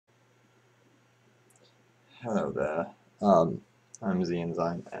Hello there. Um, I'm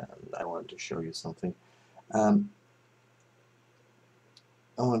Z-Enzyme and I want to show you something. Um,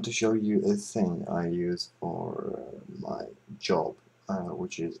 I want to show you a thing I use for my job,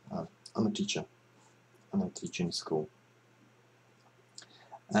 which is I'm a teacher. I'm a teacher in school.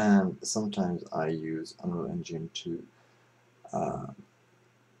 And sometimes I use Unreal Engine to uh,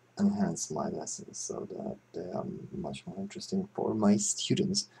 enhance my lessons so that they are much more interesting for my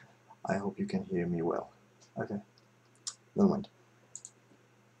students. I hope you can hear me well. Okay, never mind.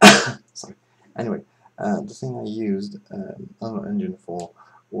 Sorry. Anyway, the thing I used Unreal Engine for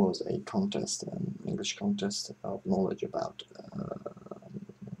was a contest, an English contest of knowledge about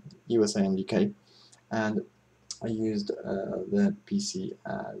USA and UK, and I used the PC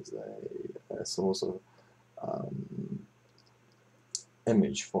as a source of um,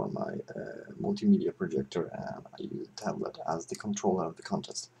 image for my multimedia projector, and I used the tablet as the controller of the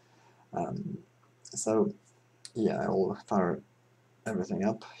contest. Um, so yeah, I will fire everything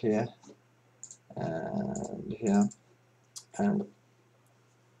up here and here, and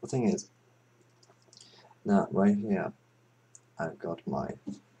the thing is, now right here I've got my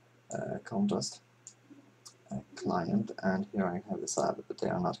contest client, and here I have the server, but they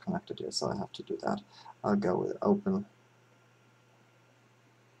are not connected here, so I have to do that. I'll go with open.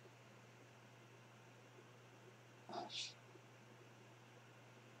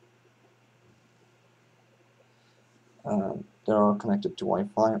 They're all connected to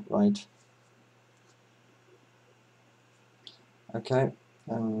Wi-Fi, right? Okay,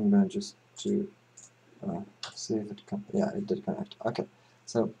 I'm going just to see if it can. Yeah, it did connect. Okay,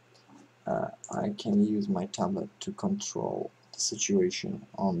 so I can use my tablet to control the situation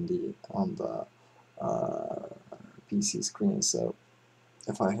on the PC screen. So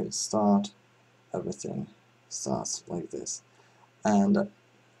if I hit start, everything starts like this. And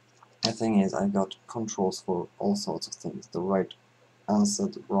the thing is, I got controls for all sorts of things. The right answer,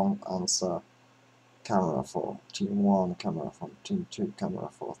 the wrong answer, camera for team 1, camera for team 2, camera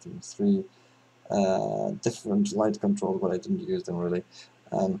for team 3, different light controls, but I didn't use them really,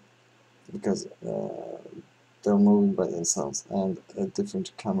 because they're moving by themselves, and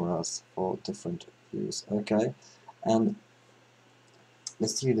different cameras for different views. Okay, and the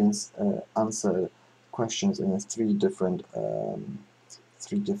students answer questions in three different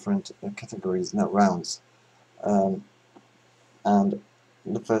categories, no, rounds. And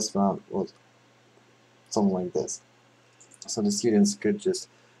the first round was something like this. So the students could just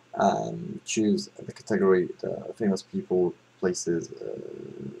choose the category, the famous people, places,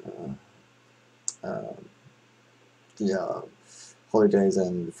 the holidays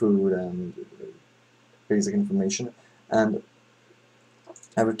and food and basic information. And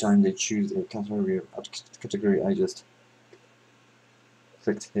every time they choose a category, I just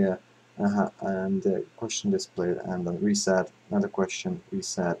clicked here and the question displayed, and then reset, another question,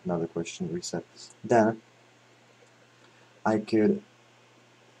 reset, another question, reset. Then I could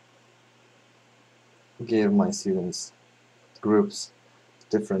give my students groups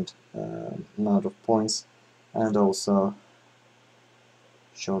different amount of points, and also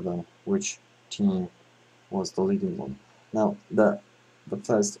show them which team was the leading one. Now the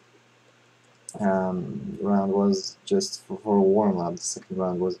first round was just for a warm-up. The second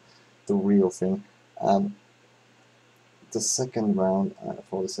round was the real thing. The second round,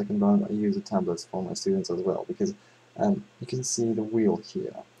 for the second round, I use the tablets for my students as well, because you can see the wheel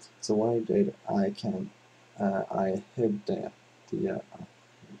here. So what I did, I hid the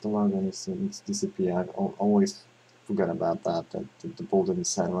logo needs to disappear. I've always forgot about that. The ball didn't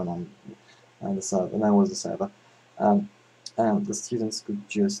set when I'm the server, and I was the server. And the students could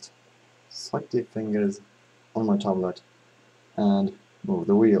just swipe their fingers on my tablet and move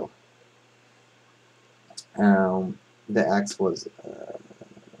the wheel. The X was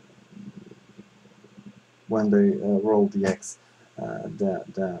when they rolled the X,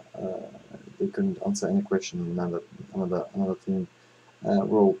 they couldn't answer any question. Another team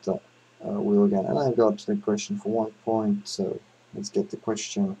rolled the wheel again, and I got the question for 1 point. So let's get the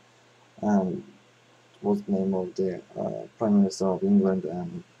question. What's the name of the Prime Minister of England?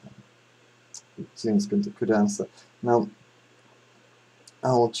 And students could answer. Now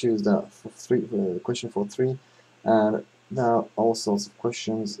I will choose the question for 3, and there are all sorts of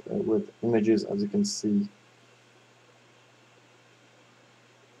questions with images, as you can see.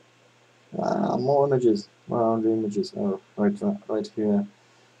 More images. Where are the images? Oh, right here.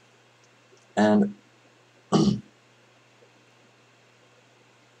 And the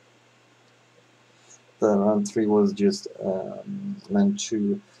round 3 was just meant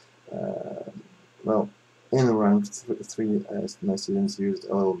to, well, in rank 3, my students used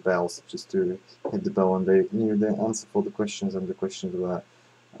a little bells just to hit the bell, and they knew the answer for the questions, and the questions were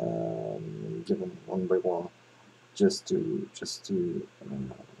given one by one, just to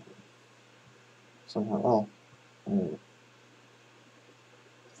somehow.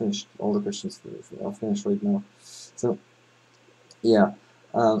 Finished all the questions. I'll finish right now. So yeah,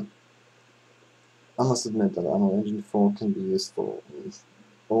 I must admit that Unreal Engine 4 can be used for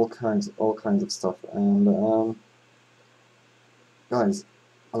all kinds of stuff, and guys,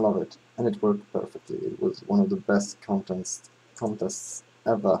 I love it, and it worked perfectly. It was one of the best contests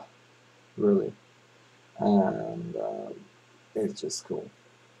ever, really, and it's just cool.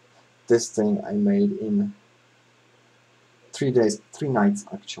 This thing I made in 3 days, 3 nights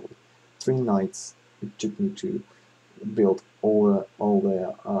actually. 3 nights it took me to build all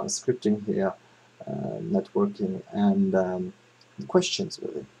the scripting here, networking, and the questions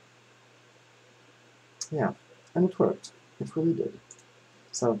really. Yeah, and it worked. It really did.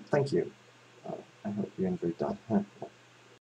 So thank you. I hope you enjoyed that.